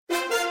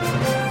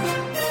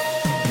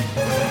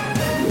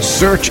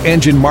Search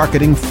engine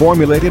marketing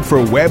formulated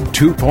for Web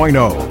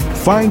 2.0.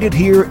 Find it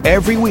here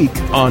every week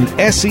on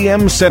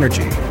SEM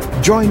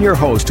Synergy. Join your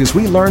host as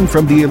we learn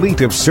from the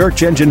elite of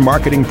search engine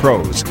marketing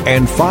pros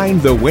and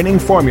find the winning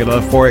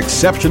formula for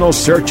exceptional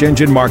search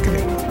engine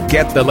marketing.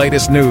 Get the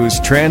latest news,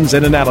 trends,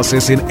 and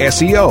analysis in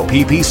SEO,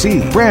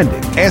 PPC,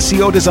 branding,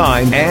 SEO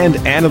design, and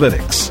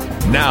analytics.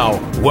 Now,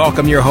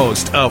 welcome your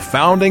host, a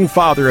founding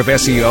father of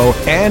SEO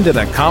and an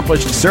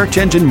accomplished search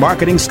engine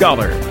marketing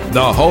scholar,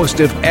 the host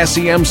of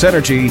SEM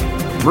Synergy,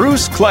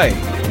 Bruce Clay.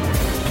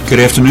 Good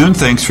afternoon.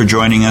 Thanks for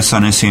joining us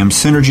on SEM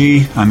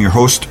Synergy. I'm your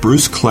host,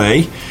 Bruce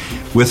Clay.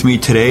 With me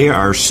today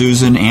are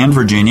Susan and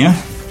Virginia.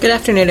 Good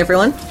afternoon,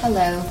 everyone.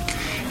 Hello.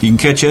 You can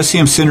catch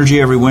SEM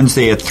Synergy every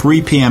Wednesday at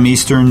 3 p.m.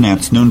 Eastern.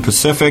 That's noon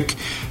Pacific.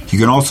 You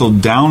can also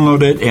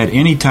download it at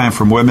any time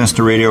from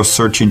Webmaster Radio's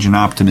Search Engine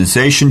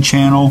Optimization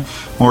channel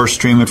or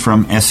stream it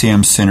from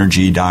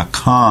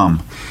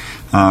smsynergy.com.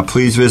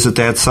 Please visit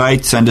that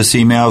site, send us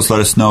emails, let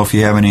us know if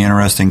you have any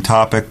interesting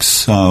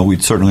topics.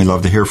 We'd certainly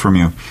love to hear from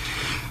you.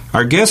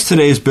 Our guest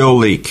today is Bill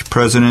Leak,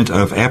 president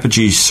of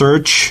Apogee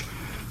Search.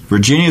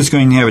 Virginia is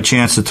going to have a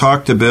chance to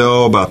talk to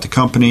Bill about the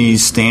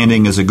company's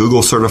standing as a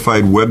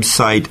Google-certified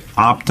website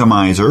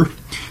optimizer.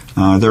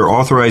 They're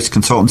authorized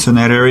consultants in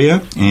that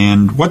area,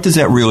 and what does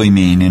that really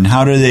mean, and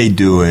how do they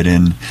do it,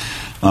 and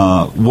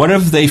what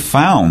have they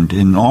found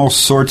in all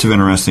sorts of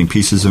interesting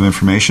pieces of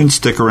information.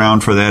 Stick around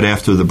for that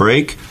after the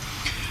break.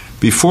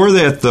 Before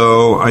that,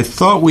 though, I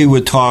thought we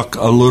would talk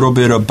a little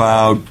bit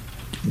about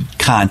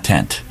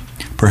content.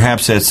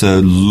 Perhaps that's a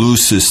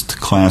loosest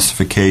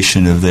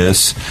classification of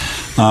this.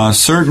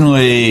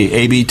 Certainly,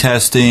 A/B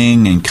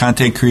testing and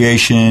content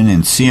creation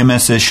and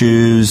CMS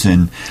issues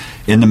and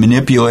in the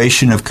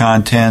manipulation of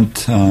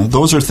content,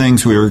 those are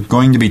things we are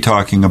going to be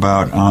talking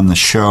about on the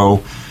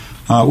show.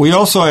 We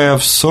also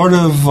have sort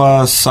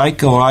of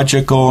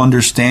psychological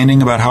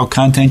understanding about how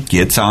content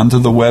gets onto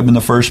the web in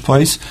the first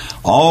place.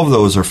 All of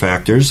those are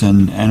factors,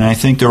 and I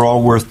think they're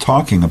all worth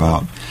talking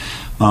about.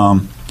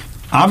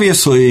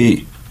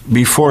 Obviously,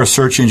 before a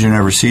search engine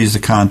ever sees the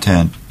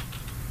content,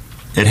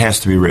 it has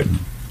to be written.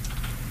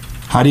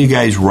 How do you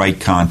guys write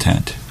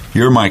content?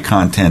 You're my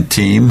content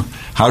team.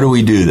 How do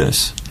we do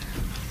this?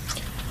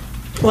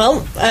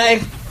 Well, I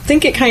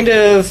think it kind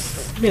of,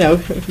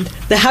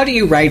 the how do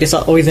you write is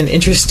always an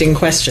interesting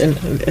question.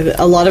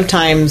 A lot of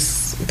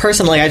times,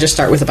 personally, I just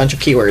start with a bunch of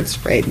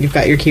keywords, right? You've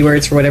got your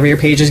keywords for whatever your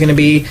page is going to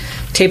be,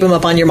 tape them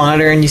up on your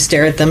monitor, and you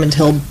stare at them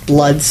until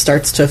blood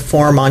starts to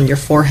form on your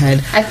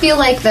forehead. I feel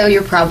like, though,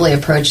 you're probably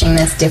approaching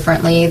this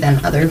differently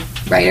than other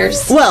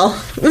writers. Well,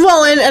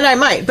 and I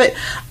might, but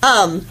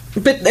and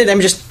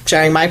I'm just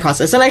sharing my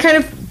process. And I kind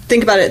of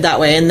think about it that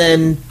way, and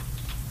then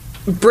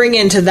bring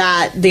into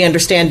that the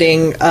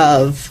understanding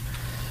of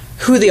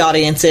who the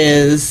audience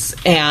is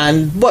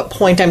and what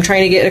point I'm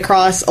trying to get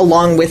across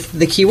along with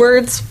the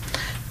keywords.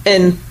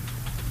 And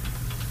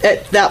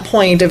at that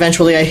point,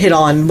 eventually I hit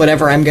on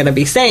whatever I'm going to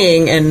be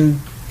saying and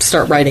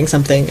start writing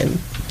something and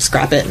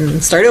scrap it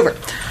and start over.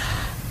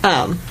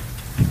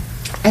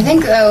 I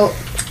think, though,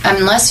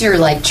 unless you're,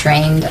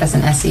 trained as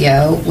an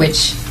SEO,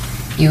 which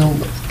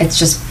it's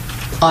just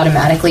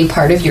automatically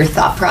part of your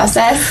thought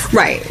process.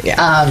 Right,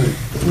 yeah.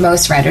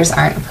 Most writers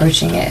aren't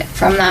approaching it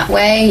from that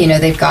way.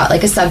 They've got,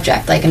 a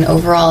subject, an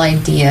overall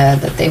idea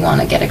that they want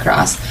to get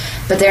across.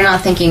 But they're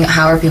not thinking,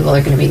 how are people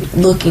going to be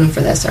looking for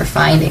this or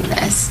finding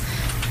this?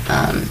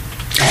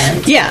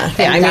 It's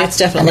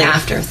definitely an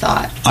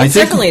afterthought. It's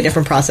definitely a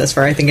different process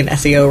for, I think, an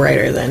SEO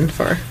writer than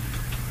for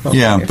most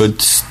writers.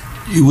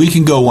 But we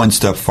can go one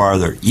step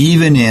farther.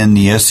 Even in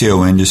the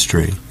SEO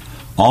industry,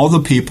 all the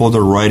people that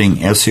are writing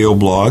SEO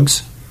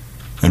blogs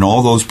and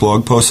all those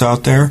blog posts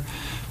out there,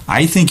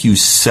 I think you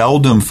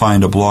seldom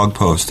find a blog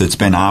post that's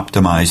been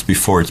optimized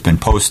before it's been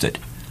posted.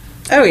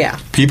 Oh, yeah.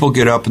 People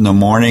get up in the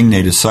morning,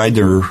 they decide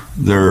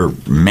they're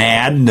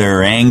mad,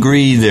 they're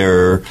angry,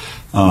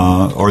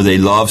 or they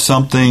love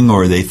something,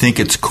 or they think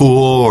it's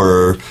cool,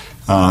 or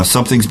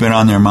something's been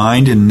on their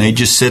mind, and they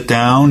just sit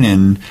down,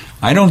 and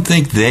I don't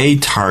think they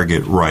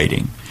target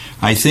writing.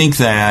 I think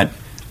that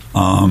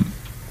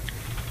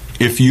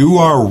if you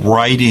are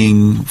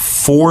writing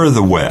for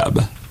the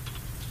web,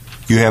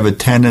 you have a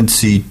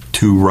tendency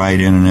to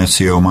write in an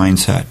SEO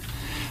mindset.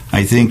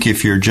 I think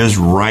if you're just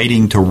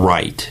writing to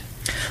write.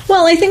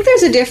 Well, I think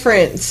there's a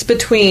difference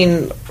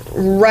between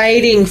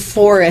writing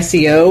for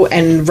SEO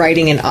and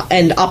writing and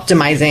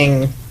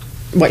optimizing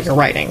what you're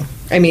writing.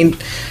 I mean,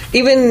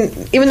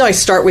 even though I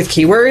start with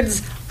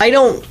keywords, I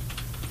don't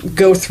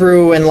go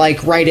through and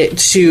write it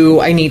to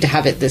I need to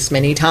have it this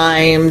many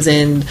times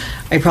and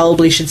I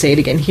probably should say it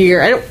again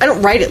here. I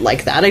don't write it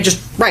like that. I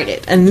just write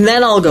it and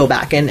then I'll go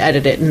back and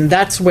edit it, and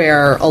that's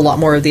where a lot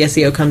more of the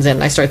SEO comes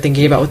in. I start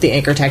thinking about what the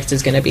anchor text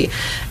is going to be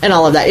and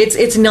all of that.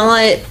 It's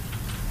not,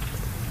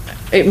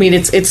 I mean,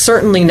 it's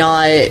certainly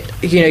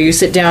not, you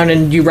sit down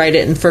and you write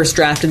it in first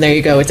draft and there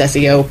you go, it's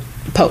SEO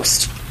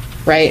post,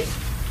 right?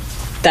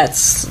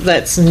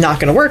 That's not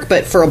going to work.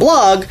 But for a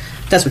blog,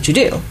 that's what you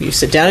do. You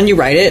sit down and you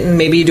write it, and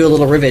maybe you do a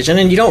little revision,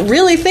 and you don't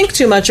really think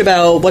too much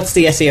about what's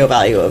the SEO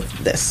value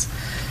of this.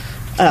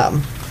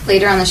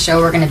 Later on the show,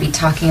 we're going to be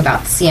talking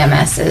about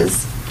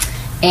CMSs,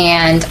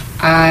 and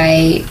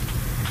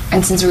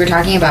since we were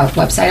talking about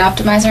Website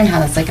Optimizer and how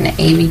that's like an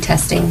A/B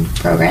testing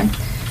program,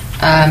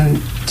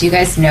 do you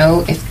guys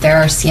know if there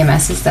are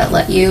CMSs that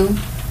let you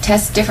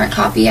test different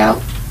copy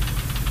out?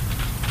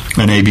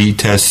 An A/B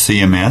test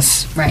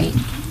CMS? Right.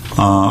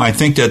 I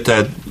think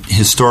that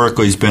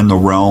historically has been the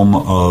realm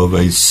of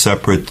a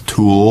separate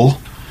tool.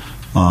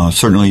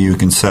 Certainly you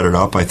can set it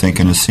up, I think,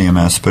 in a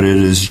CMS, but it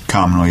is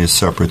commonly a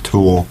separate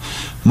tool.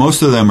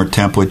 Most of them are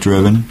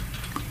template-driven.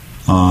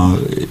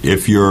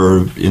 If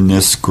you're in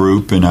this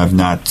group and I've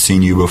not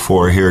seen you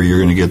before here, you're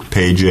going to get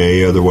page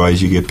A,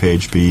 otherwise you get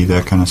page B,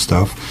 that kind of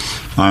stuff.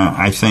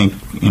 I think,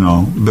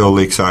 Bill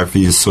Leake's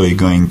obviously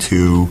going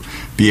to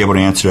be able to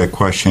answer that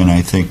question,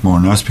 I think, more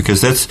than us,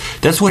 because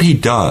that's what he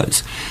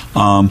does.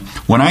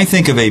 When I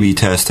think of A/B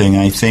testing,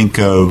 I think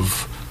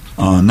of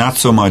not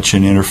so much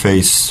an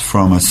interface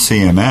from a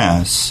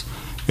CMS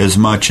as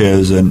much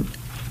as an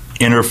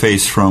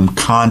interface from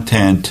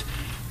content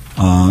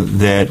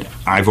that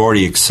I've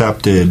already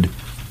accepted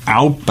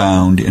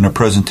outbound in a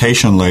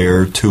presentation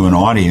layer to an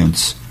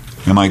audience.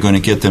 Am I going to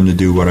get them to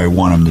do what I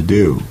want them to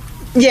do?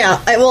 Yeah,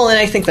 and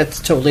I think that's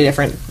totally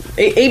different.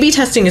 A/B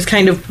testing is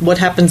kind of what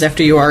happens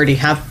after you already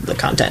have the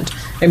content.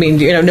 I mean,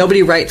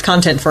 nobody writes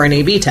content for an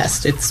A/B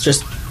test. It's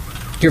just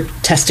you're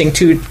testing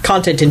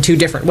content in two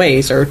different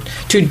ways or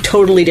two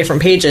totally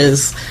different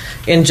pages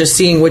and just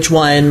seeing which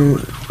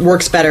one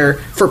works better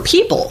for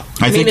people.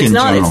 I mean, it's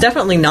not. General. It's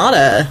definitely not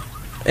an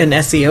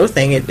SEO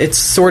thing. It's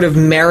sort of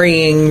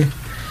marrying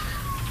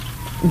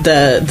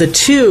the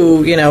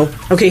two.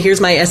 Okay,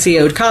 here's my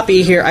SEO'd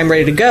copy. Here, I'm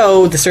ready to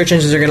go. The search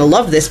engines are going to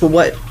love this,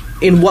 but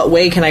in what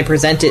way can I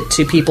present it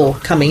to people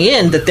coming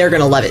in that they're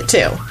going to love it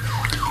too?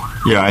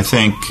 Yeah, I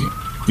think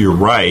you're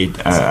right.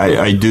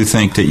 I do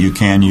think that you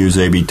can use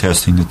A/B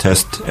testing to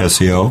test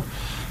SEO.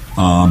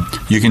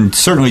 You can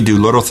certainly do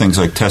little things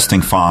like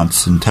testing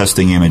fonts and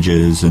testing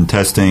images and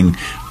testing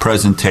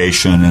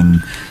presentation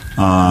and,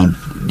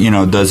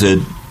 does it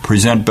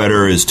present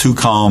better as 2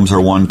 columns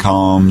or 1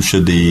 column?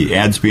 Should the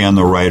ads be on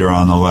the right or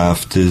on the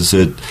left? Is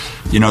it,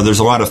 there's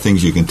a lot of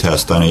things you can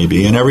test on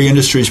A/B, and every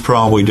industry is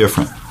probably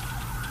different.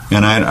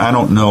 And I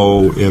don't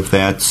know if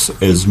that's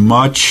as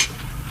much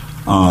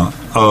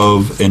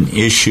of an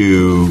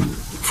issue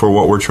for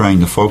what we're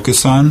trying to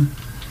focus on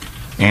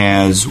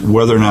as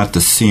whether or not the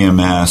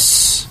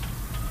CMS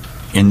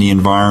in the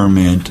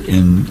environment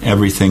and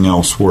everything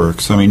else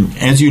works. I mean,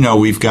 as you know,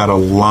 we've got a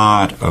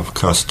lot of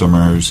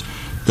customers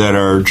that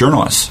are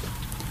journalists.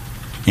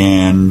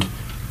 And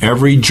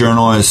every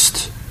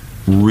journalist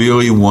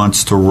really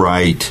wants to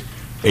write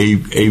a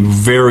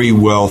very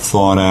well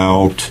thought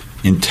out,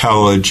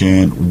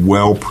 intelligent,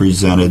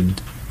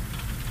 well-presented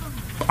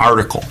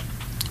article.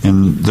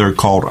 And they're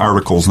called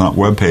articles, not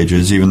web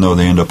pages, even though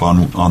they end up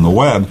on the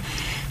web.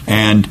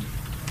 And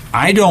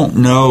I don't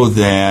know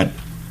that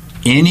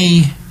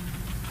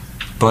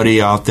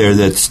anybody out there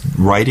that's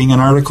writing an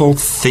article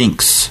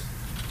thinks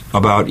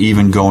about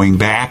even going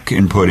back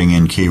and putting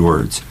in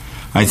keywords.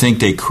 I think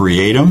they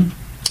create them,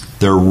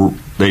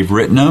 they've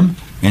written them,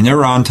 and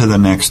they're on to the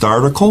next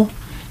article.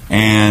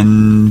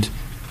 And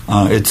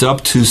it's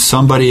up to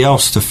somebody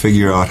else to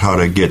figure out how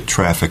to get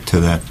traffic to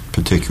that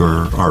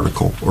particular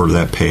article or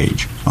that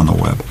page on the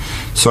web.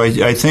 So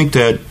I think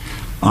that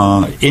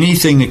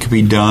anything that can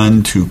be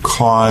done to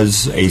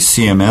cause a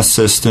CMS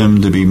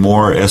system to be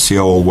more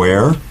SEO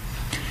aware,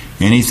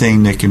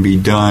 anything that can be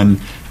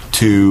done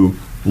to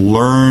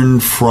learn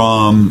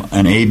from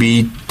an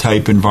A/B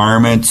type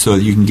environment so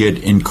that you can get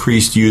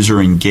increased user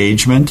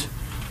engagement.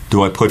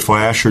 Do I put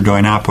flash or do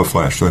I not put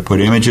flash? Do I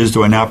put images?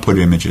 Do I not put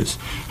images?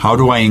 How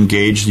do I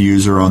engage the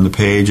user on the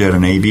page at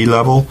an A/B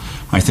level?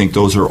 I think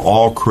those are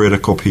all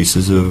critical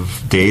pieces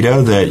of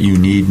data that you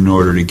need in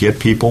order to get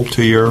people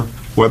to your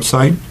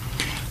website.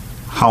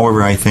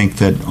 However, I think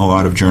that a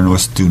lot of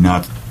journalists do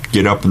not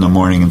get up in the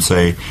morning and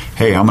say,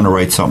 hey, I'm going to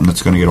write something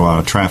that's going to get a lot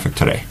of traffic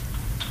today.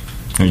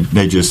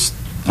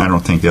 I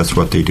don't think that's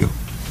what they do.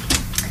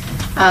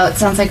 It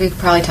sounds like we've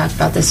probably talked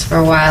about this for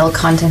a while.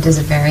 Content is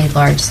a very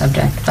large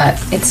subject, but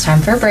it's time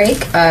for a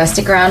break.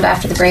 Stick around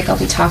after the break. I'll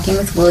be talking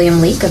with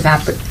William Leake of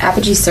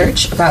Apogee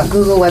Search about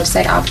Google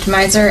Website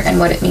Optimizer and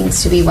what it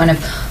means to be one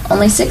of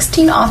only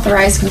 16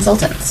 authorized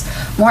consultants.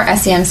 More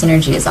SEM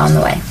Synergy is on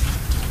the way.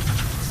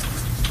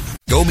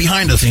 Go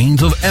behind the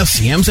scenes of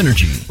SEM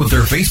Synergy with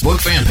their Facebook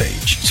fan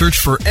page. Search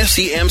for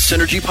SEM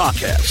Synergy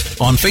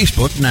Podcast on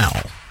Facebook now.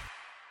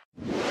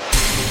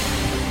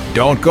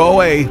 Don't go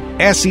away.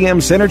 SEM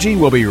Synergy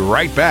will be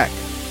right back.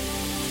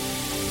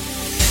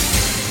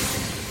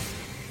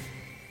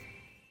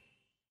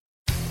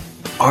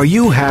 Are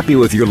you happy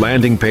with your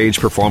landing page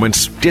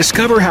performance?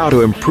 Discover how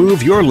to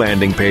improve your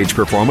landing page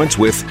performance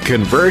with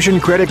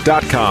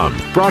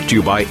ConversionCritic.com. Brought to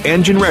you by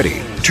Engine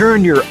Ready.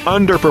 Turn your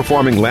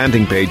underperforming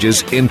landing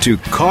pages into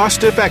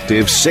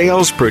cost-effective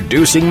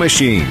sales-producing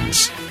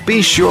machines.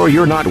 Be sure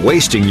you're not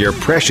wasting your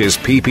precious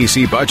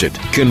PPC budget.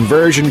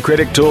 Conversion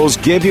Critic tools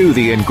give you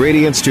the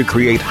ingredients to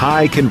create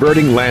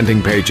high-converting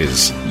landing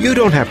pages. You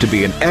don't have to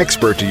be an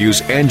expert to use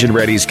Engine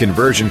Ready's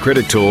Conversion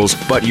Critic tools,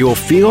 but you'll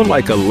feel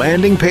like a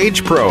landing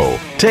page pro.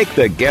 Take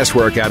the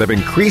guesswork out of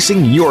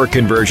increasing your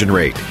conversion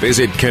rate.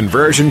 Visit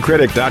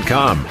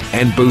conversioncritic.com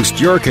and boost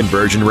your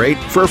conversion rate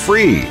for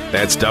free.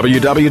 That's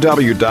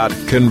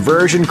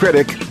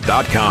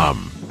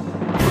www.conversioncritic.com.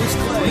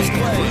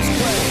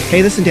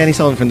 Hey, this is Danny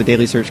Sullivan from the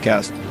Daily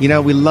Searchcast. You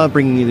know, we love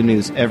bringing you the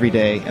news every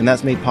day, and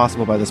that's made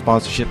possible by the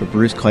sponsorship of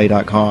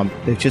BruceClay.com.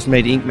 They've just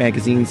made Inc.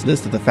 magazine's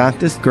list of the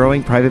fastest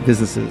growing private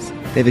businesses.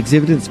 They've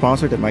exhibited and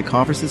sponsored at my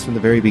conferences from the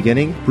very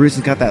beginning. Bruce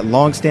has got that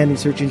long-standing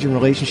search engine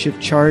relationship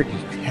chart,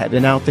 had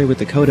been out there with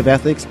the code of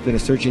ethics, been a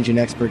search engine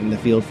expert in the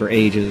field for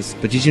ages.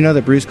 But did you know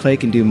that Bruce Clay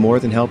can do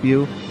more than help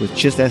you with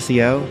just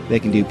SEO?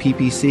 They can do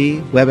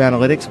PPC, web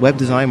analytics, web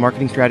design,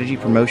 marketing strategy,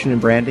 promotion, and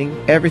branding.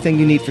 Everything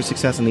you need for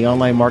success in the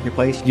online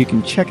marketplace, you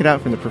can check it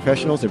out from the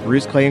professionals at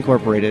Bruce Clay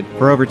Incorporated.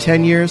 For over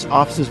 10 years,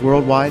 offices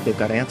worldwide, they've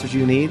got answers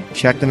you need.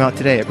 Check them out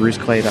today at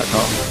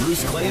bruceclay.com.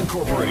 Bruce Clay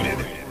Incorporated.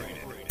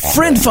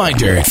 Friend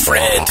Finder,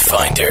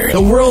 the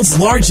world's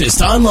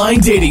largest online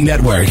dating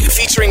network,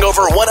 featuring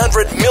over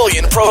 100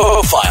 million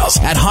profiles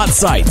at hot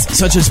sites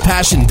such as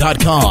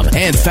Passion.com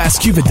and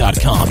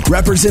FastCupid.com,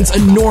 represents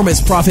enormous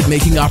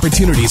profit-making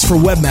opportunities for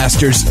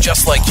webmasters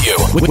just like you.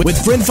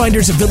 With Friend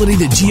Finder's ability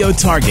to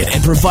geo-target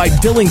and provide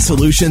billing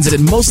solutions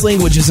in most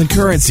languages and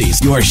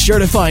currencies, you are sure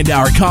to find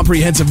our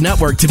comprehensive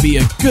network to be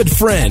a good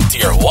friend to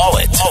your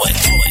wallet.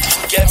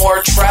 Get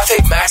more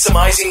traffic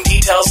maximizing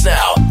details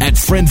now at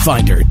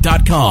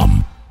friendfinder.com.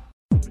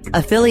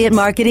 Affiliate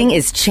marketing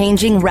is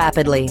changing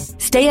rapidly.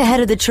 Stay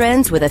ahead of the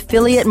trends with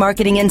Affiliate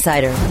Marketing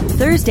Insider.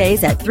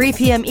 Thursdays at 3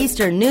 p.m.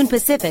 Eastern, noon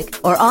Pacific,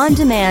 or on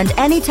demand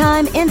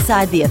anytime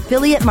inside the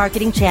Affiliate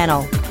Marketing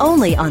channel.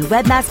 Only on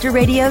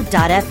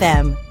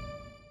webmasterradio.fm.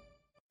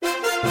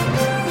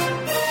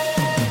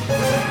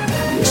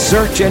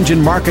 Search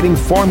engine marketing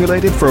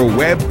formulated for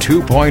Web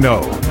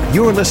 2.0.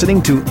 You're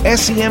listening to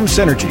SEM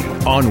Synergy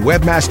on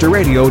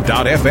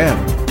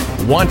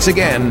webmasterradio.fm. Once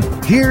again,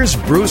 here's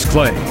Bruce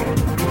Clay.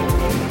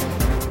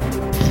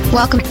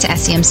 Welcome to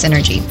SEM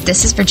Synergy.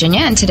 This is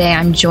Virginia, and today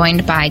I'm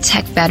joined by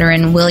tech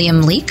veteran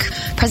William Leek,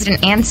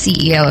 President and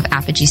CEO of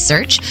Apogee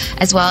Search,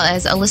 as well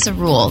as Alyssa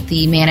Rule,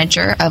 the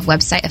Manager of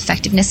Website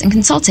Effectiveness and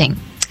Consulting.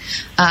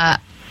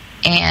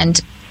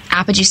 And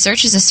Apogee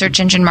Search is a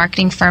search engine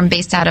marketing firm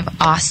based out of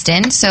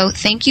Austin. So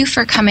thank you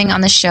for coming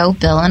on the show,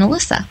 Bill and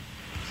Alyssa.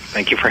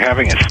 Thank you for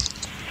having us.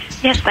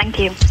 Yes, thank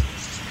you.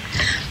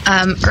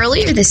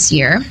 Earlier this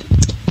year,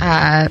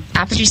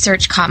 Apogee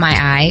Search caught my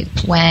eye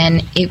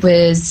when it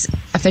was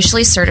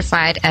officially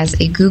certified as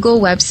a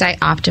Google Website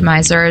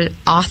Optimizer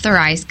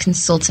Authorized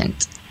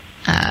Consultant,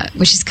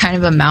 which is kind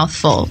of a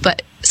mouthful.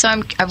 But so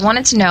I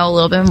wanted to know a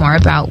little bit more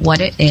about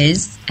what it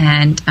is,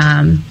 and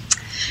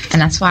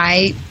that's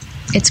why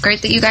it's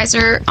great that you guys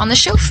are on the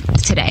show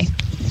today.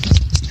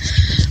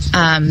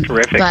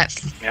 Terrific. But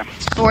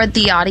for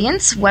the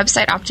audience,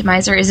 Website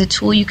Optimizer is a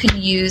tool you can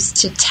use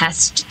to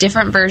test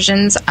different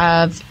versions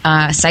of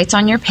sites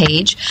on your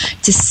page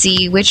to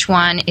see which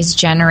one is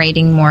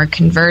generating more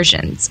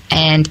conversions.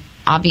 And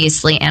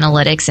obviously,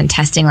 analytics and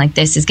testing like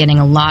this is getting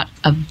a lot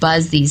of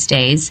buzz these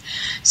days.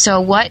 So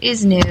what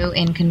is new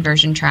in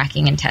conversion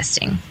tracking and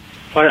testing?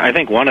 Well, I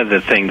think one of the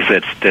things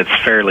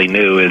that's fairly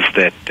new is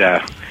that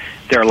there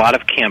are a lot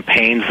of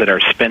campaigns that are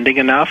spending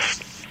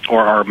enough or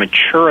are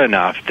mature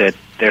enough that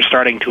they're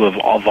starting to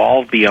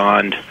evolve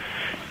beyond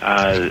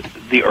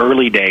the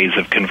early days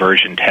of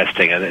conversion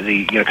testing. And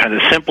the kind of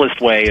the simplest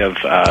way of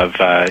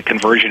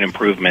conversion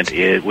improvement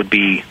would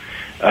be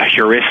a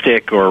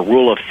heuristic or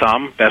rule of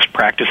thumb, best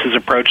practices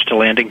approach to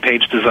landing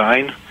page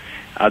design.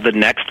 The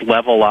next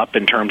level up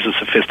in terms of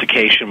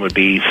sophistication would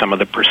be some of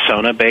the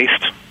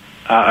persona-based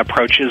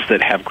approaches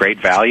that have great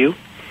value.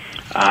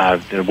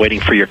 Waiting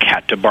for your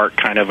cat to bark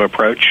kind of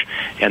approach,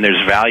 and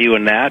there's value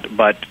in that,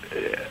 but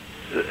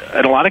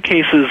in a lot of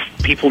cases,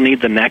 people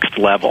need the next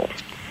level.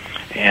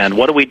 And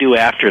what do we do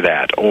after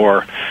that?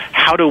 Or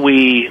how do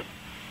we,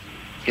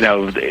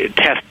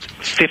 test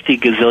 50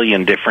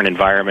 gazillion different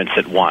environments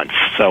at once?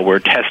 So we're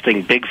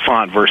testing big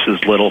font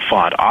versus little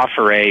font,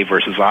 offer A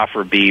versus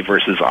offer B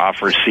versus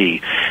offer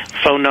C,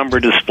 phone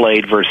number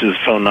displayed versus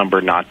phone number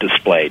not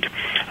displayed.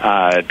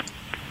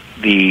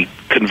 The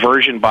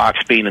conversion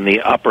box being in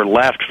the upper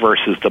left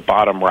versus the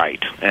bottom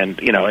right, and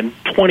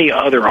 20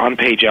 other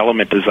on-page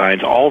element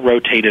designs all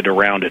rotated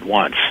around at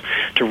once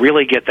to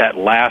really get that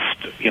last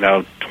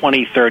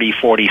 20, 30,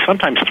 40,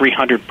 sometimes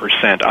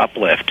 300%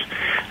 uplift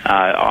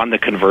on the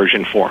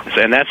conversion forms.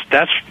 And that's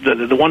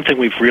the one thing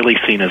we've really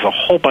seen is a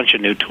whole bunch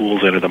of new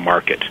tools enter the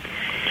market.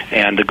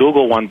 And the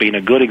Google one being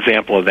a good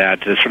example of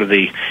that is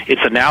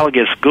it's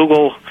analogous.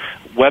 Google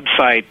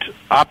Website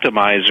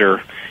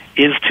Optimizer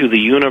is to the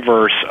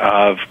universe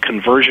of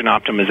conversion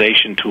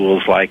optimization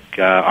tools like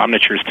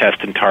Omniture's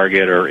Test and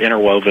Target or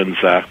Interwoven's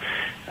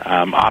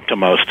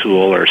Optimos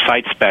tool or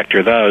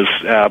SiteSpectre,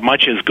 those,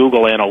 much as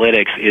Google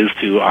Analytics is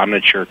to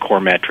Omniture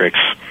Core Metrics,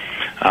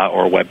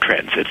 or Web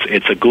Trends.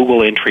 It's a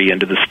Google entry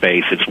into the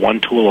space. It's one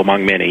tool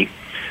among many.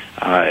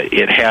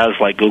 It has,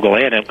 like Google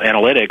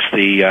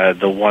Analytics,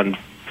 the one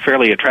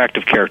fairly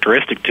attractive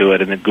characteristic to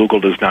it, and that Google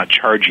does not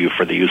charge you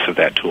for the use of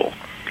that tool.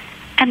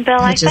 And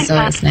Bill, I think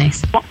that's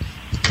nice.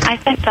 I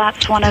think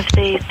that's one of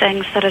the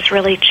things that has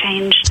really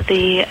changed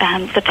the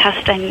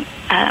testing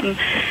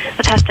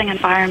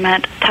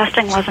environment.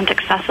 Testing wasn't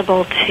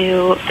accessible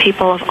to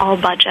people of all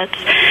budgets,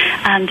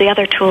 and the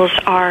other tools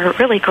are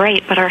really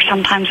great, but are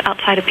sometimes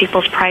outside of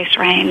people's price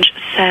range.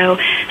 So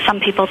some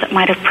people that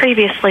might have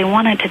previously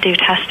wanted to do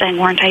testing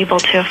weren't able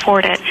to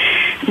afford it.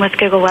 With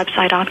Google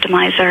Website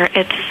Optimizer,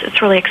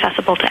 it's really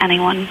accessible to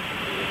anyone.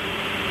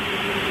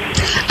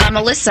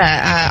 Melissa,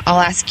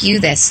 I'll ask you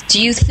this: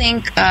 do you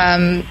think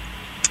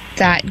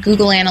that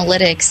Google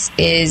Analytics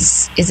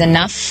is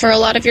enough for a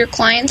lot of your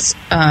clients,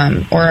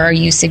 or are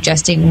you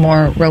suggesting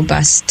more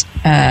robust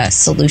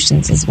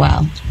solutions as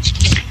well?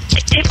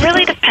 It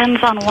really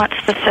depends on what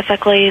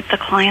specifically the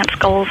client's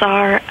goals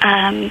are.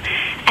 And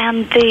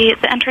the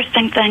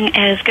interesting thing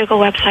is Google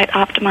Website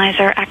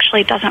Optimizer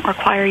actually doesn't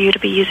require you to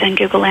be using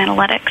Google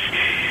Analytics.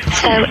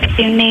 So if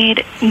you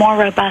need more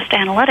robust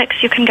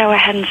analytics, you can go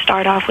ahead and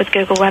start off with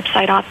Google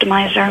Website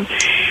Optimizer.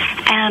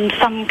 And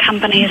some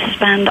companies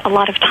spend a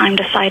lot of time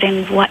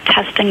deciding what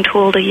testing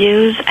tool to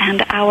use,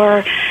 and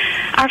our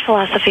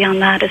philosophy on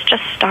that is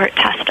just start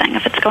testing.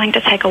 If it's going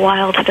to take a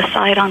while to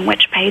decide on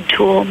which paid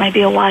tool,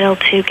 maybe a while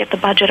to get the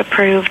budget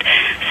approved,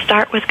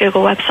 start with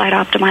Google Website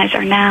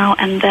Optimizer now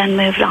and then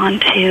move on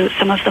to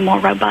some of the more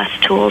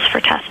robust tools for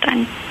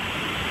testing.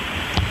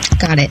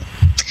 Got it.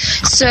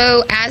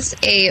 So as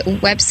a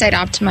Website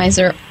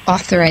Optimizer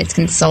authorized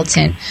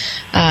consultant,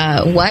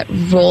 what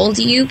role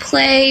do you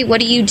play?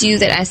 What do you do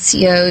that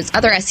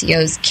other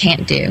SEOs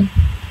can't do?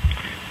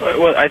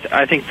 Well,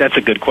 I think that's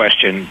a good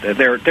question.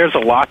 There's a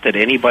lot that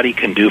anybody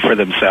can do for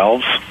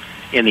themselves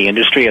in the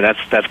industry, and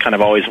that's kind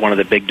of always one of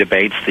the big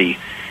debates, the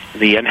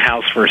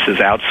in-house versus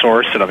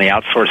outsource. And on the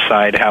outsource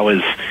side, how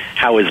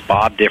is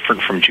Bob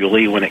different from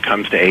Julie when it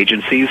comes to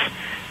agencies?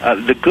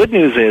 The good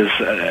news is,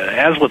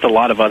 as with a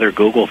lot of other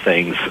Google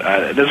things,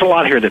 there's a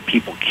lot here that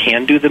people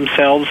can do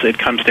themselves. It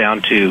comes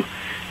down to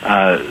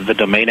the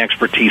domain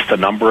expertise, the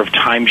number of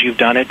times you've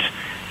done it,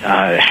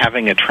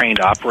 having a trained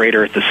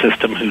operator at the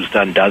system who's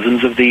done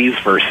dozens of these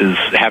versus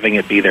having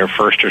it be their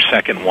first or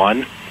second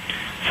one.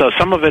 So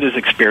some of it is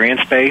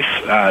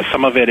experience-based.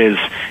 Some of it is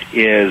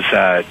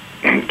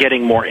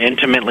getting more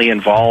intimately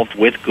involved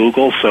with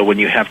Google. So when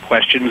you have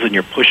questions and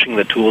you're pushing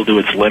the tool to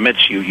its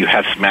limits, you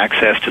have some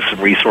access to some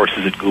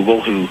resources at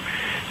Google who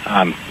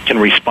can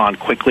respond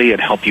quickly and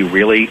help you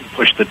really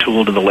push the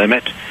tool to the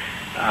limit.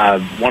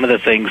 One of the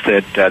things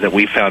that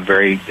we found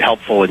very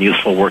helpful and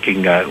useful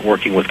working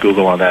with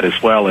Google on that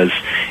as well is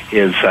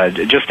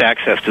just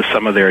access to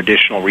some of their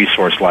additional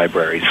resource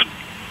libraries.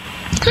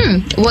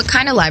 What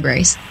kind of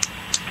libraries?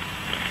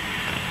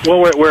 Well,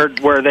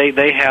 where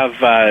they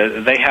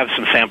have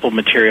some sample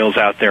materials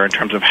out there in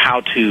terms of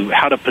how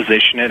to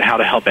position it, how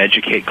to help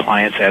educate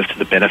clients as to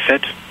the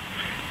benefit.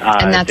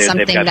 And that's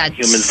something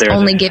that's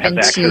only given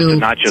to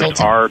not just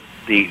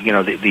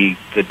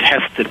the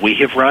tests that we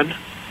have run,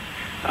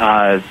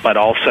 but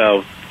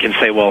also can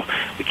say, well,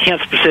 we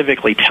can't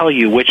specifically tell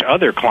you which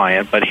other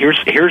client, but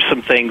here's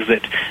some things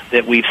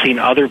that we've seen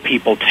other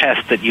people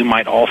test that you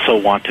might also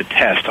want to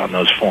test on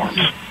those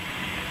forms.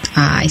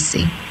 I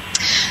see.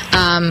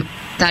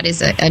 That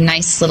is a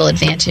nice little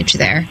advantage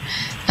there.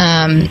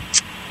 And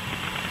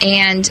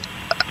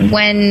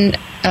when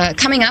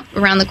coming up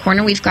around the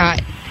corner, we've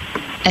got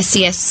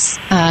SES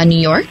New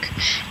York,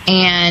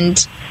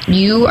 and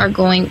you are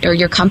going, or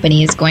your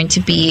company is going to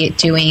be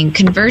doing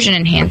conversion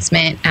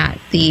enhancement at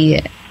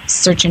the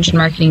Search Engine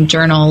Marketing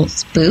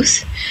Journal's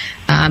booth.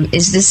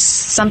 Is this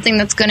something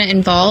that's going to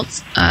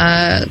involve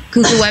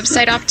Google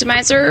Website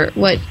Optimizer?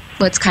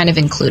 What's kind of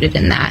included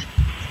in that?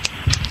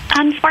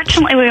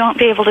 Unfortunately, we won't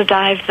be able to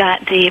dive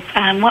that deep.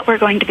 What we're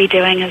going to be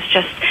doing is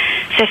just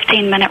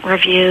 15-minute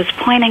reviews,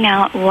 pointing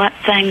out what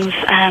things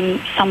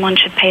someone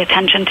should pay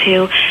attention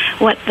to,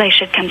 what they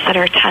should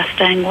consider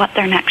testing, what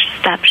their next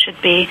step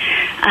should be.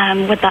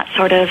 With that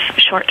sort of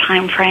short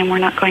time frame, we're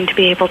not going to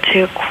be able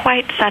to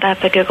quite set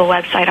up a Google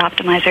Website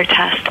Optimizer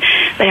test.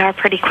 They are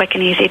pretty quick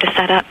and easy to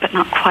set up, but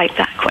not quite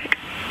that quick.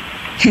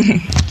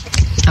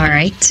 All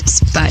right,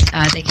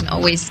 but they can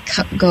always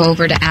go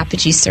over to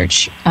Apogee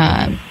Search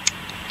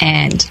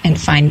and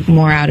find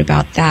more out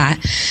about that.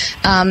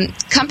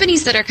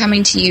 Companies that are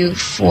coming to you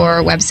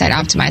for Website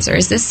Optimizer,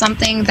 is this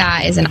something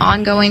that is an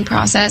ongoing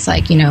process,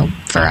 like,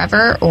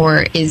 forever,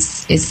 or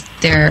is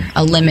there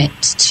a limit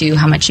to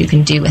how much you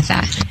can do with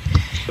that?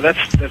 Well,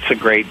 that's a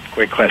great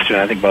question.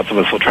 I think both of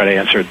us will try to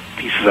answer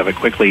pieces of it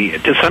quickly.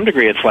 To some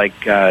degree, it's like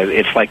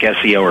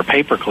SEO or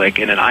pay-per-click.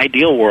 In an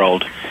ideal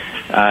world,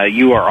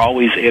 you are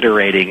always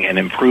iterating and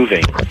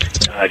improving.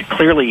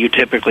 Clearly, you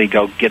typically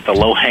go get the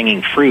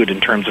low-hanging fruit in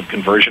terms of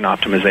conversion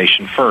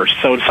optimization first.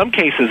 So in some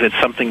cases, it's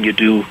something you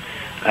do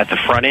at the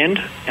front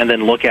end, and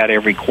then look at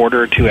every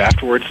quarter or two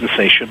afterwards and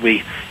say, should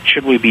we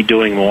be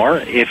doing more?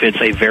 If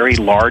it's a very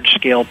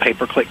large-scale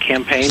pay-per-click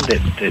campaign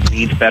that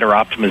needs better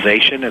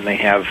optimization and they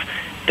have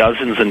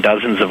dozens and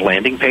dozens of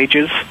landing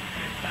pages,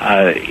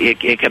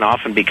 it can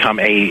often become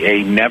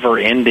a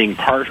never-ending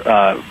part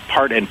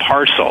and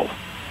parcel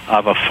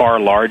of a far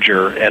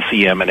larger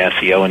SEM and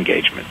SEO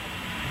engagement.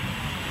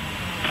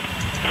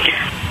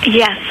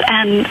 Yes,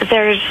 and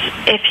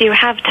if you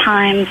have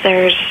time,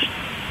 there's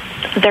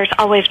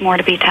always more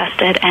to be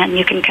tested, and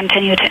you can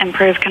continue to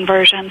improve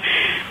conversion.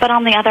 But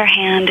on the other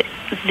hand,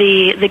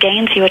 the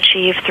gains you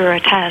achieve through a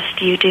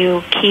test, you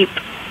do keep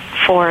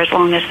for as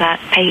long as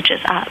that page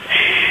is up.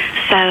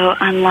 So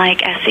unlike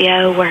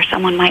SEO, where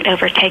someone might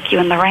overtake you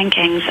in the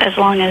rankings, as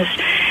long as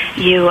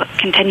you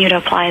continue to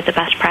apply the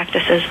best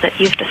practices that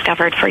you've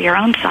discovered for your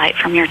own site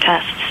from your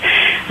tests,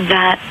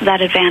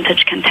 that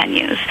advantage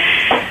continues.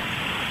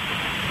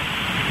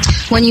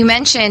 When you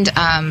mentioned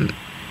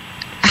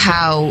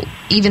how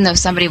even though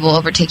somebody will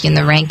overtake you in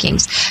the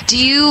rankings, do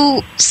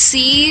you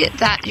see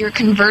that your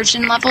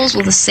conversion levels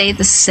will stay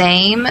the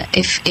same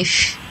if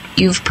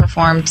you've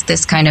performed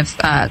this kind of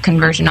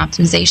conversion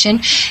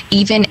optimization,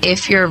 even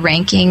if your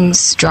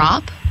rankings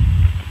drop?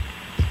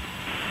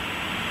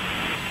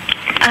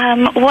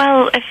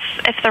 Well,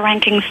 if the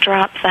rankings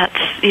drop,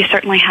 you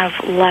certainly have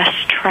less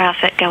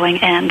traffic going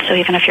in. So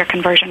even if your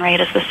conversion rate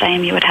is the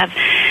same, you would have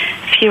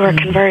fewer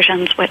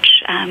conversions,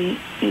 which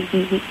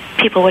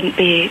people wouldn't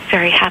be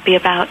very happy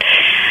about.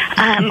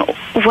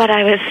 What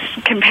I was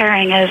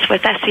comparing is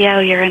with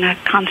SEO, you're in a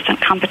constant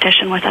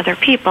competition with other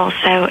people.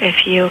 So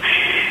if you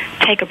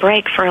take a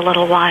break for a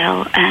little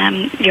while,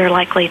 you're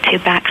likely to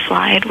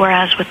backslide.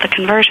 Whereas with the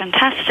conversion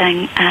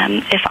testing,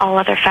 if all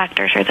other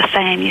factors are the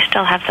same, you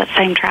still have that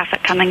same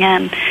traffic coming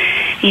in.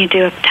 You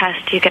do a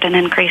test, you get an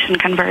increase in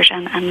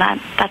conversion, and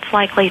that's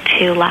likely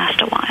to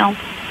last a while.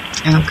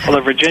 Okay.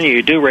 Well, Virginia,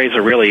 you do raise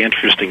a really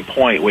interesting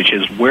point, which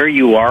is where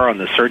you are on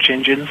the search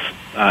engines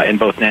in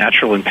both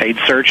natural and paid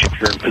search, if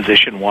you're in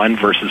position 1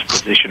 versus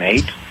position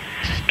 8,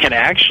 can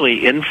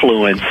actually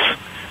influence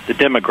the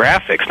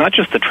demographics, not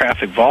just the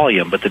traffic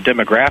volume, but the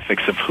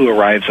demographics of who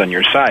arrives on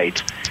your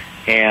site.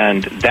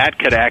 And that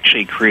could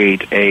actually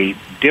create a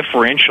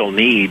differential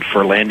need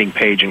for landing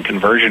page and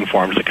conversion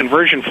forms. The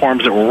conversion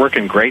forms that were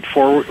working great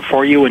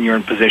for you when you're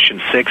in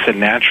position 6 in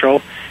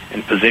natural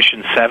and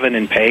position 7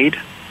 in paid,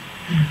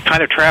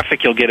 kind of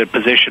traffic you'll get at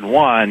position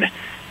 1,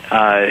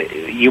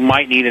 you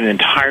might need an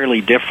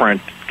entirely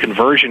different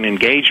conversion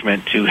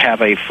engagement to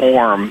have a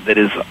form that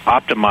is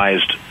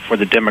optimized for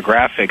the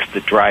demographics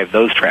that drive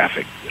those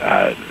traffic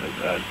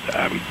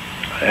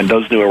and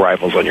those new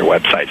arrivals on your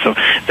website. So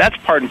that's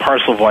part and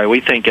parcel of why we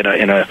think in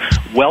a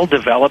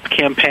well-developed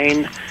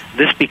campaign,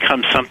 this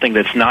becomes something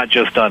that's not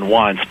just done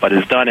once, but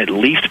is done at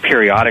least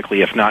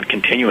periodically, if not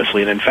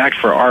continuously. And in fact,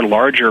 for our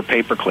larger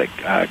pay-per-click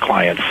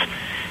clients,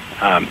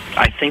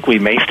 I think we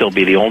may still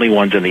be the only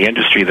ones in the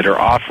industry that are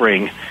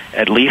offering,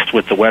 at least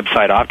with the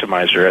Website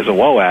Optimizer as a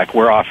WOAC,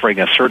 we're offering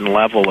a certain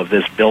level of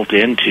this built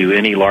into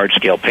any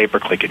large-scale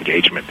pay-per-click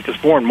engagement. Because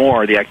more and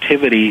more, the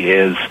activity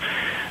is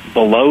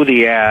below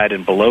the ad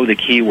and below the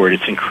keyword.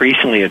 It's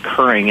increasingly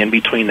occurring in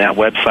between that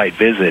website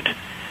visit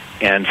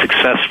and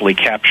successfully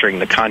capturing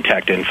the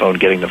contact info and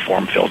getting the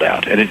form filled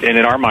out. And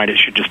in our mind, it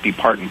should just be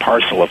part and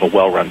parcel of a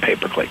well-run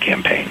pay-per-click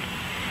campaign.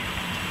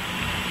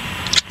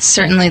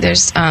 Certainly,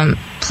 there's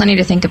plenty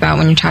to think about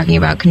when you're talking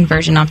about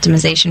conversion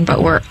optimization,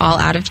 but we're all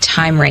out of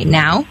time right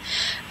now.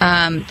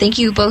 Thank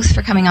you both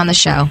for coming on the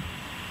show.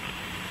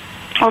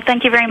 Well,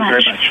 thank you very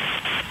much.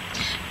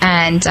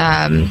 And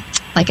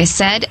like I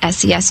said,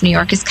 SES New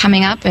York is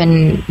coming up,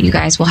 and you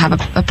guys will have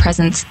a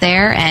presence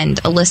there. And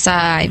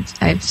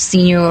Alyssa, I've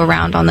seen you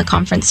around on the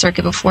conference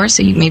circuit before,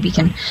 so you maybe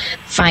can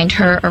find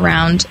her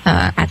around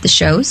at the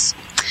shows.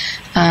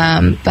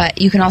 But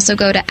you can also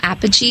go to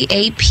Apogee,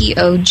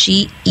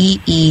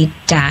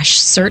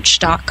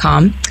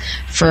 APOGEE-search.com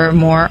for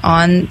more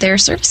on their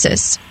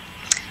services.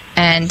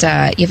 And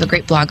you have a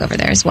great blog over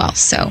there as well.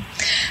 So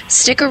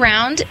stick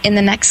around. In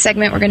the next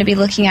segment, we're going to be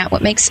looking at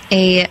what makes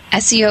a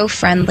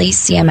SEO-friendly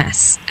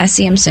CMS.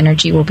 SEM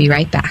Synergy will be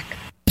right back.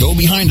 Go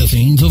behind the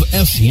scenes of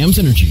SEM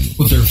Synergy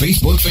with their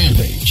Facebook fan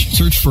page.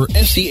 Search for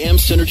SEM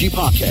Synergy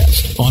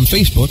Podcast on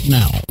Facebook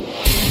now.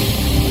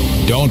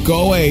 Don't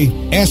go away.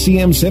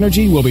 SEM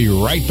Synergy will be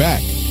right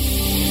back.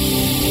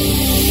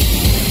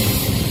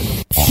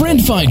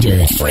 Friend Finder.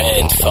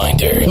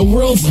 The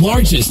world's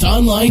largest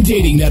online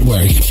dating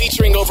network,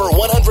 featuring over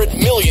 100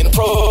 million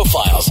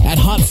profiles at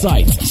hot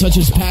sites such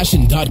as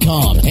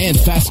Passion.com and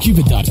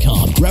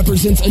FastCupid.com,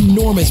 represents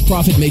enormous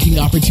profit-making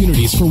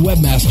opportunities for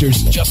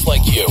webmasters just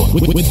like you.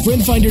 With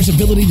Friend Finder's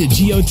ability to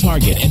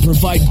geo-target and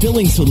provide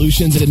billing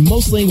solutions in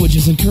most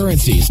languages and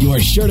currencies, you are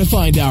sure to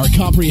find our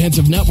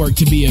comprehensive network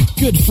to be a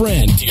good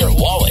friend to your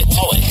wallet.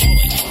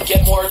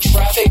 Get more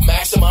traffic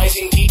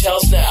maximizing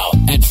details now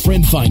at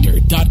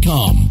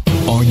FriendFinder.com.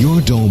 Are your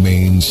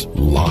domains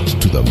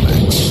locked to the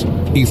max?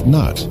 If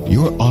not,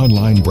 your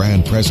online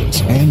brand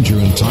presence and your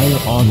entire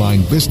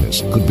online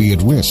business could be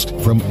at risk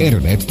from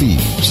internet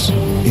thieves.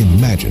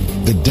 Imagine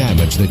the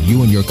damage that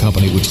you and your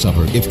company would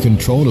suffer if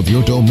control of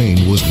your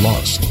domain was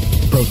lost.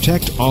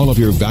 Protect all of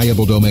your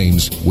valuable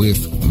domains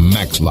with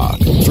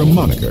MaxLock. From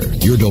Moniker,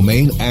 your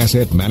domain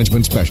asset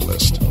management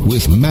specialist.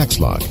 With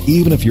MaxLock,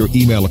 even if your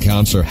email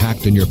accounts are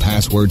hacked and your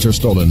passwords are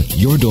stolen,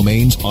 your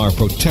domains are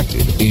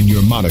protected in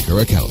your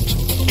Moniker account.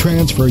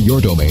 Transfer your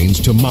domains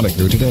to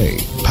Moniker today.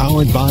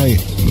 Powered by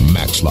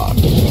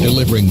MaxLock,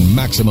 delivering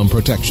maximum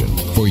protection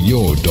for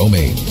your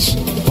domains.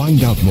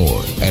 Find out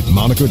more at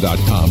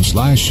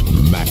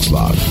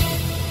moniker.com/MaxLock.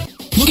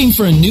 Looking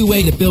for a new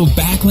way to build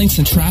backlinks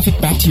and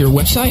traffic back to your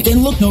website?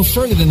 Then look no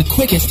further than the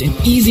quickest and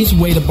easiest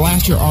way to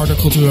blast your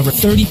article to over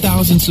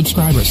 30,000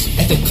 subscribers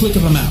at the click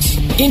of a mouse.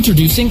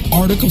 Introducing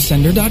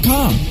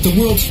ArticleSender.com, the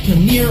world's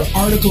premier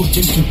article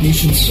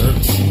distribution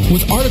service.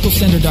 With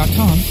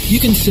ArticleSender.com, you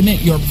can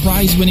submit your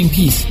prize-winning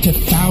piece to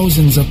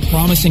thousands of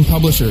promising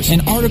publishers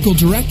and article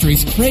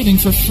directories craving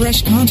for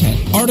fresh content.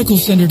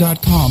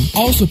 ArticleSender.com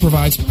also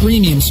provides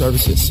premium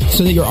services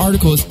so that your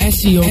article is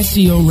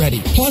SEO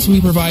ready. Plus, we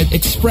provide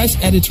express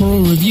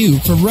editorial review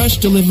for rush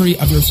delivery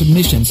of your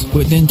submissions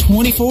within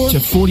 24 to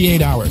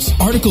 48 hours.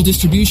 Article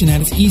distribution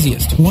at its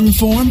easiest. One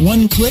form,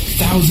 one click,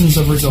 thousands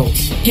of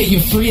results. Get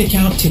your free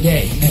account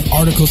today at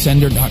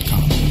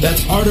ArticleSender.com.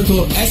 That's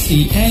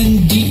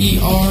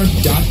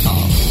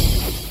ArticleSender.com.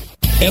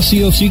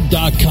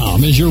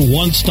 SEOseek.com is your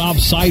one-stop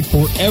site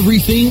for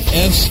everything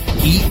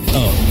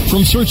SEO.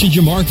 From search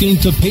engine marketing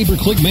to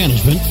pay-per-click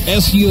management,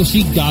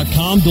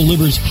 SEOseek.com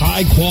delivers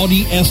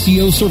high-quality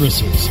SEO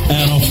services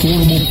at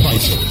affordable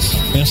prices.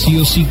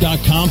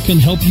 SEOseek.com can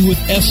help you with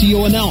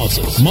SEO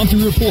analysis,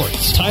 monthly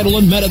reports, title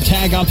and meta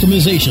tag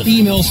optimization,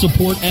 email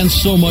support, and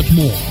so much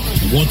more.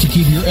 Want to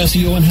keep your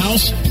SEO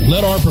in-house?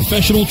 Let our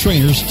professional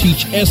trainers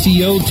teach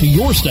SEO to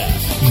your staff.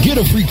 Get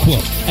a free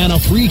quote and a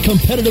free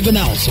competitive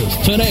analysis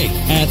today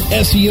at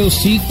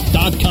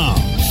SEOseek.com.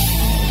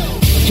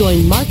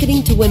 Join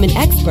Marketing to Women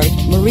expert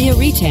Maria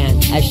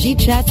Retan as she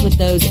chats with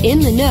those in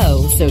the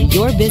know so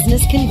your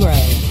business can grow.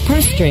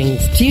 Purse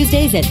Strings,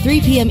 Tuesdays at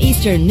 3 p.m.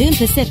 Eastern, noon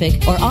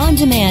Pacific, or on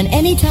demand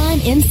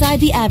anytime inside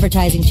the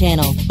advertising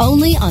channel.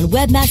 Only on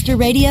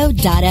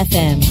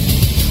webmasterradio.fm.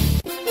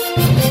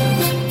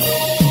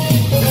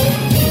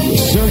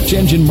 Search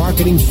engine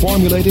marketing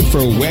formulated for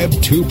Web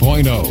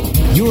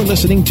 2.0. You're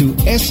listening to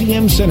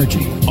SEM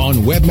Synergy on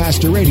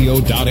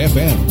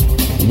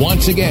webmasterradio.fm.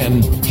 Once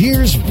again,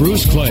 here's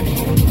Bruce Clay.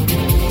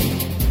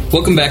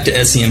 Welcome back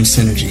to SEM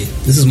Synergy.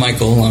 This is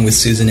Michael along with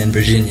Susan and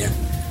Virginia.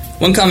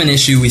 One common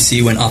issue we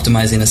see when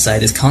optimizing a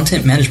site is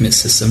content management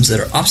systems that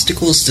are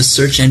obstacles to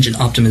search engine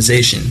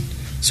optimization.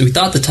 So we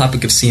thought the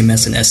topic of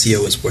CMS and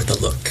SEO was worth a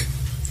look.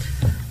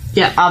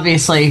 Yeah,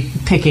 obviously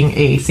picking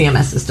a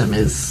CMS system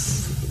is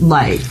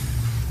like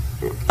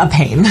a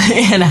pain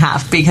and a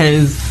half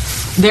because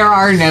there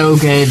are no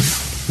good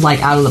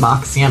like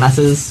out-of-the-box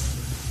CMSs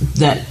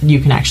that you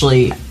can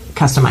actually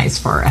customize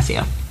for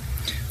SEO.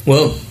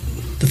 Well,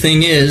 the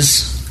thing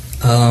is,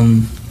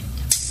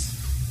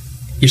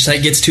 your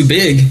site gets too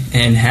big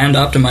and hand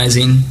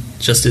optimizing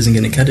just isn't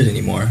going to cut it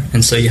anymore.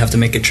 And so you have to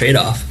make a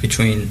trade-off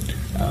between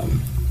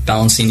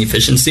balancing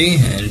efficiency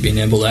and being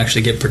able to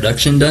actually get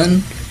production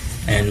done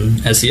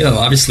and SEO.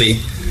 Obviously,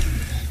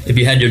 if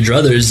you had your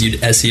druthers,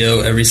 you'd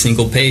SEO every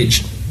single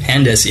page,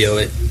 hand SEO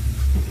it,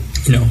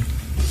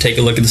 take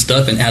a look at the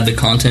stuff and add the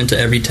content to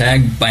every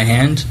tag by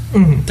hand.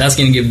 Mm-hmm. That's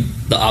going to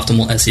give the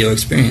optimal SEO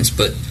experience,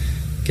 but it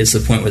gets to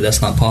the point where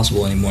that's not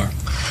possible anymore.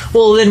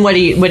 Well, then what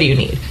do you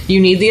need? You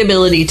need the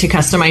ability to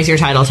customize your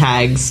title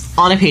tags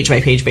on a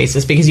page-by-page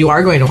basis because you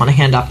are going to want to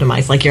hand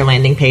optimize like your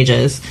landing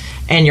pages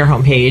and your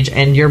home page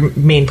and your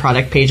main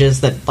product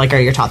pages that like are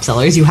your top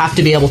sellers. You have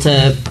to be able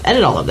to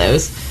edit all of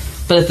those.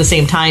 But at the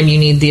same time, you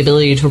need the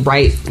ability to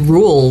write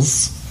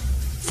rules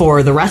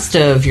for the rest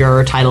of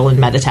your title and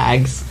meta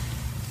tags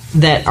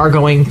that are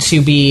going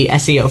to be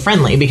SEO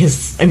friendly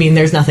because,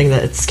 there's nothing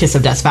that's kiss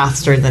of death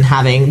faster than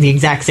having the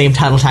exact same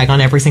title tag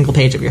on every single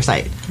page of your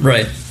site.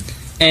 Right.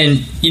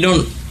 And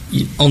you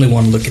only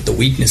want to look at the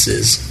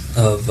weaknesses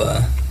of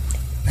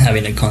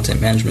having a content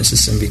management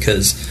system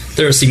because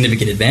there are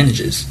significant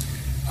advantages.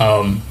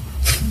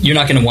 You're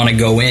not going to want to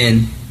go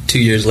in 2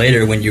 years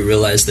later when you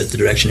realize that the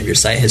direction of your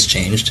site has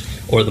changed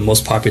or the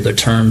most popular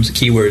terms,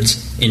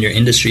 keywords in your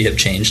industry have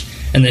changed,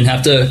 and then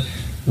have to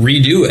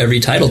redo every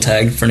title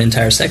tag for an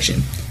entire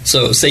section.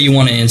 So say you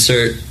want to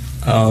insert,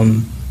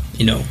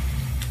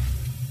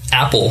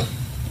 Apple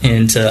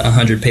into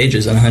 100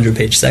 pages on a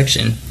 100-page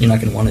section. You're not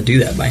going to want to do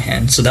that by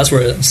hand. So that's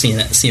where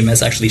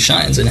CMS actually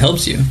shines and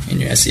helps you in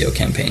your SEO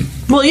campaign.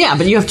 Well, yeah,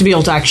 but you have to be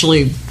able to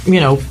actually,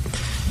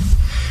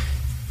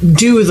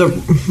 do the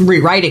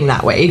rewriting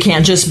that way. It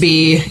can't just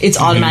be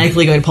it's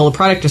automatically going to pull a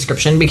product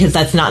description because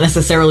that's not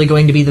necessarily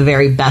going to be the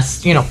very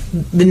best,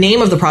 the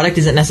name of the product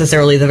isn't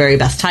necessarily the very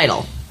best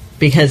title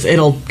because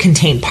it'll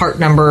contain part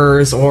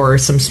numbers or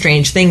some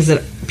strange things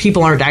that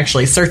people aren't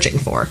actually searching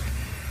for.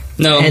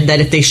 No. And that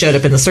if they showed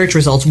up in the search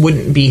results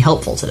wouldn't be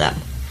helpful to them.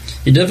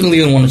 You definitely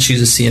going to want to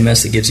choose a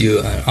CMS that gives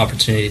you an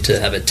opportunity to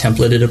have a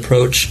templated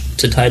approach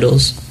to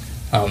titles.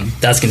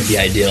 That's going to be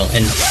ideal.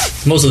 And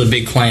most of the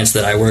big clients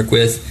that I work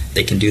with,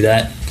 they can do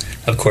that.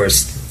 Of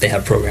course, they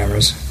have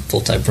programmers,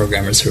 full-time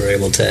programmers who are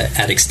able to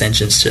add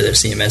extensions to their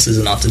CMSs,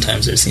 and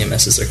oftentimes their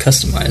CMSs are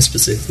customized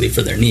specifically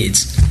for their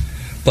needs.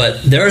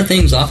 But there are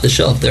things off the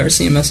shelf. There are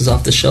CMSs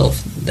off the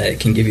shelf that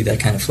can give you that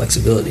kind of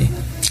flexibility.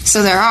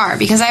 So there are,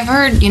 because I've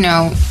heard,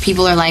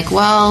 people are like,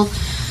 well,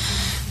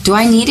 do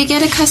I need to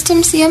get a custom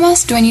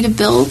CMS? Do I need to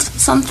build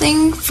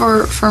something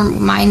for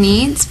my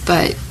needs?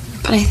 But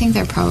I think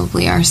there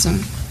probably are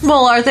some.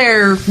 Well, are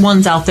there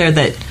ones out there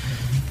that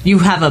you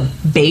have a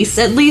base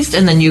at least,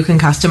 and then you can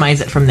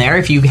customize it from there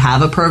if you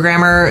have a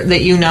programmer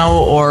that you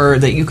know or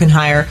that you can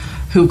hire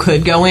who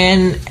could go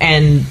in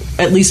and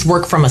at least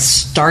work from a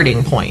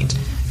starting point?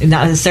 And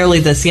not necessarily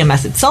the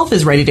CMS itself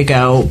is ready to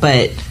go,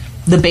 but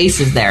the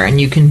base is there,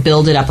 and you can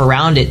build it up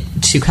around it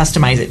to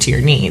customize it to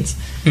your needs.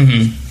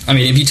 Mm-hmm. I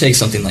mean, if you take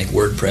something like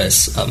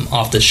WordPress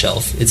off the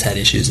shelf, it's had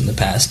issues in the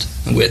past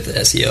with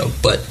SEO,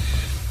 but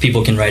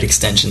people can write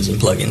extensions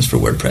and plugins for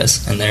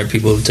WordPress, and there are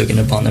people who took it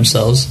upon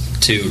themselves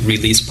to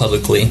release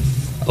publicly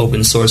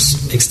open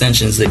source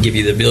extensions that give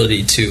you the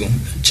ability to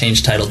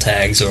change title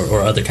tags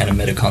or other kind of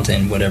meta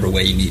content in whatever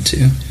way you need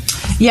to.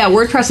 Yeah,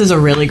 WordPress is a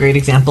really great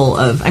example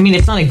of,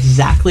 it's not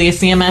exactly a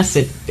CMS,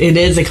 it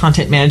is a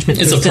content management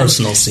system. It's a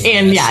personal CMS.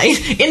 And yeah,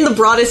 in the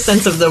broadest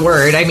sense of the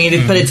word,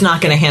 but it's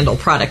not going to handle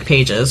product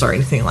pages or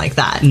anything like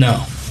that.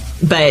 No.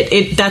 But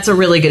that's a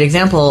really good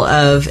example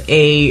of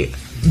a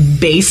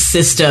base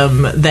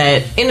system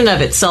that in and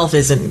of itself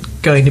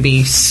isn't going to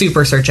be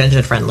super search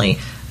engine friendly,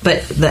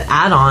 but the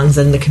add-ons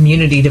and the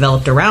community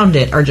developed around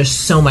it are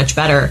just so much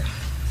better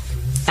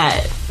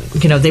at,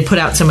 they put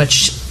out so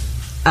much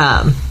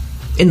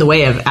in the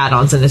way of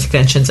add-ons and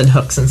extensions and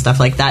hooks and stuff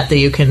like that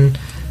you can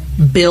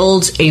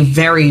build a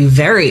very,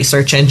 very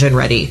search engine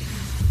friendly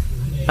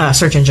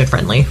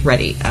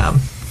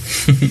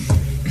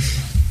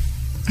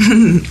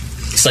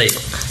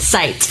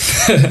site.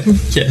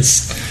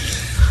 Yes.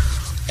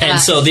 And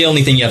so the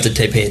only thing you have to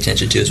pay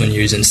attention to is when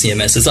you're using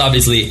CMS. It's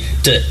obviously,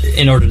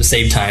 in order to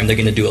save time, they're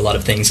going to do a lot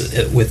of things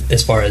with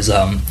as far as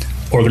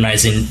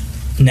organizing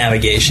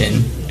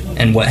navigation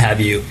and what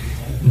have you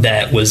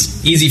that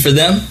was easy for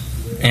them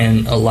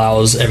and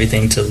allows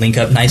everything to link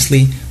up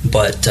nicely,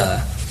 but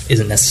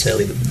isn't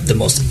necessarily the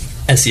most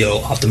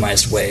SEO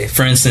optimized way.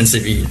 For instance,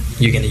 if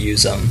you're going to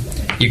use,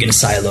 you're going to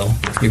silo,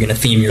 you're going to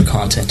theme your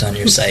content on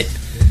your site,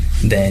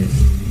 then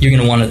you're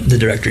going to want the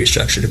directory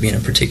structure to be in a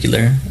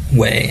particular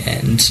way,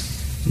 and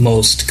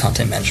most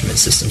content management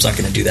systems aren't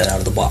going to do that out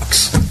of the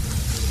box.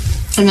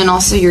 And then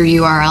also your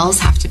URLs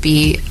have to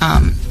be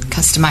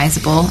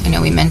customizable. I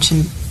know we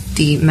mentioned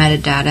the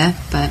metadata,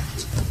 but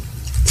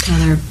it's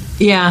another...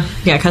 Yeah,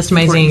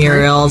 customizing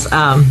URLs,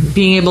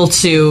 being able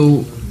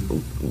to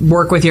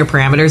work with your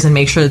parameters and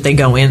make sure that they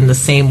go in the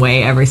same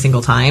way every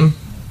single time.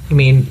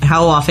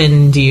 How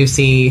often do you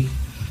see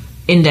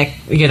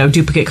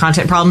duplicate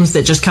content problems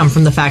that just come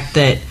from the fact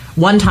that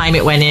one time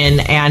it went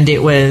in and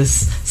it was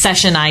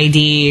session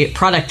ID,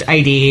 product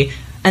ID,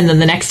 and then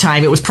the next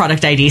time it was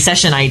product ID,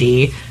 session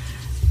ID,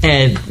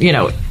 and,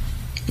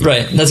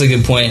 Right, that's a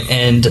good point.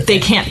 And they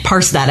can't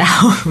parse that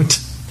out.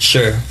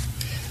 Sure.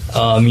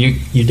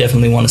 You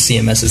definitely want a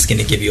CMS that's going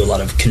to give you a lot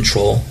of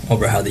control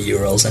over how the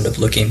URLs end up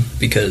looking,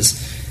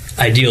 because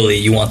ideally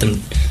you want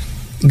them...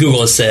 Google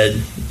has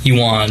said you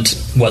want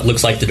what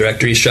looks like the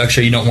directory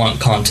structure. You don't want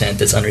content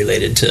that's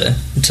unrelated to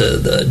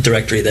the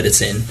directory that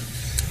it's in.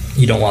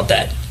 You don't want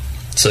that.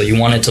 So you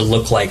want it to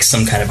look like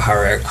some kind of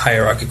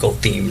hierarchical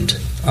themed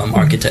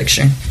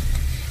architecture.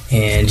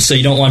 And so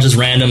you don't want just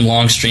random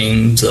long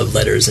strings of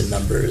letters and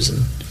numbers.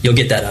 And you'll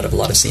get that out of a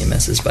lot of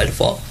CMSs by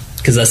default,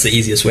 because that's the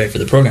easiest way for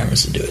the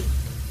programmers to do it.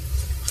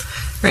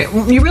 Right.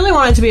 You really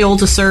want it to be able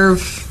to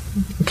serve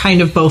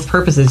kind of both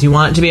purposes. You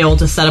want it to be able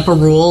to set up a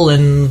rule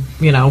and,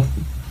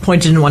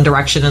 point it in one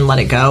direction and let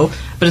it go.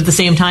 But at the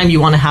same time,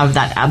 you want to have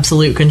that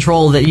absolute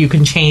control that you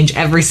can change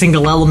every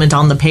single element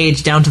on the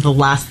page down to the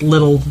last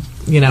little,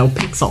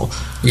 pixel.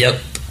 Yep.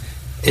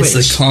 It's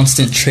the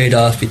constant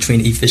trade-off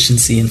between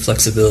efficiency and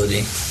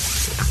flexibility.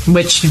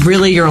 Which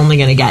really you're only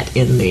going to get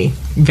in the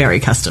very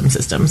custom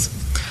systems.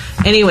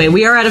 Anyway,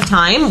 we are out of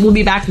time. We'll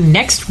be back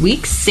next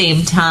week,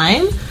 same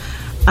time,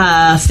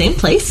 same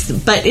place.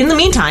 But in the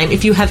meantime,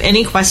 if you have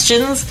any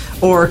questions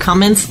or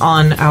comments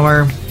on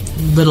our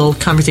little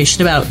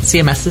conversation about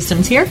CMS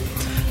systems here,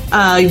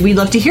 we'd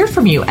love to hear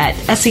from you at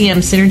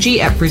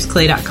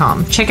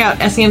semsynergy@bruceclay.com. Check out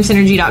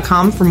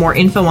semsynergy.com for more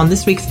info on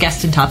this week's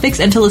guest and topics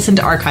and to listen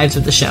to archives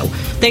of the show.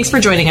 Thanks for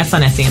joining us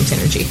on SEM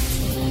Synergy.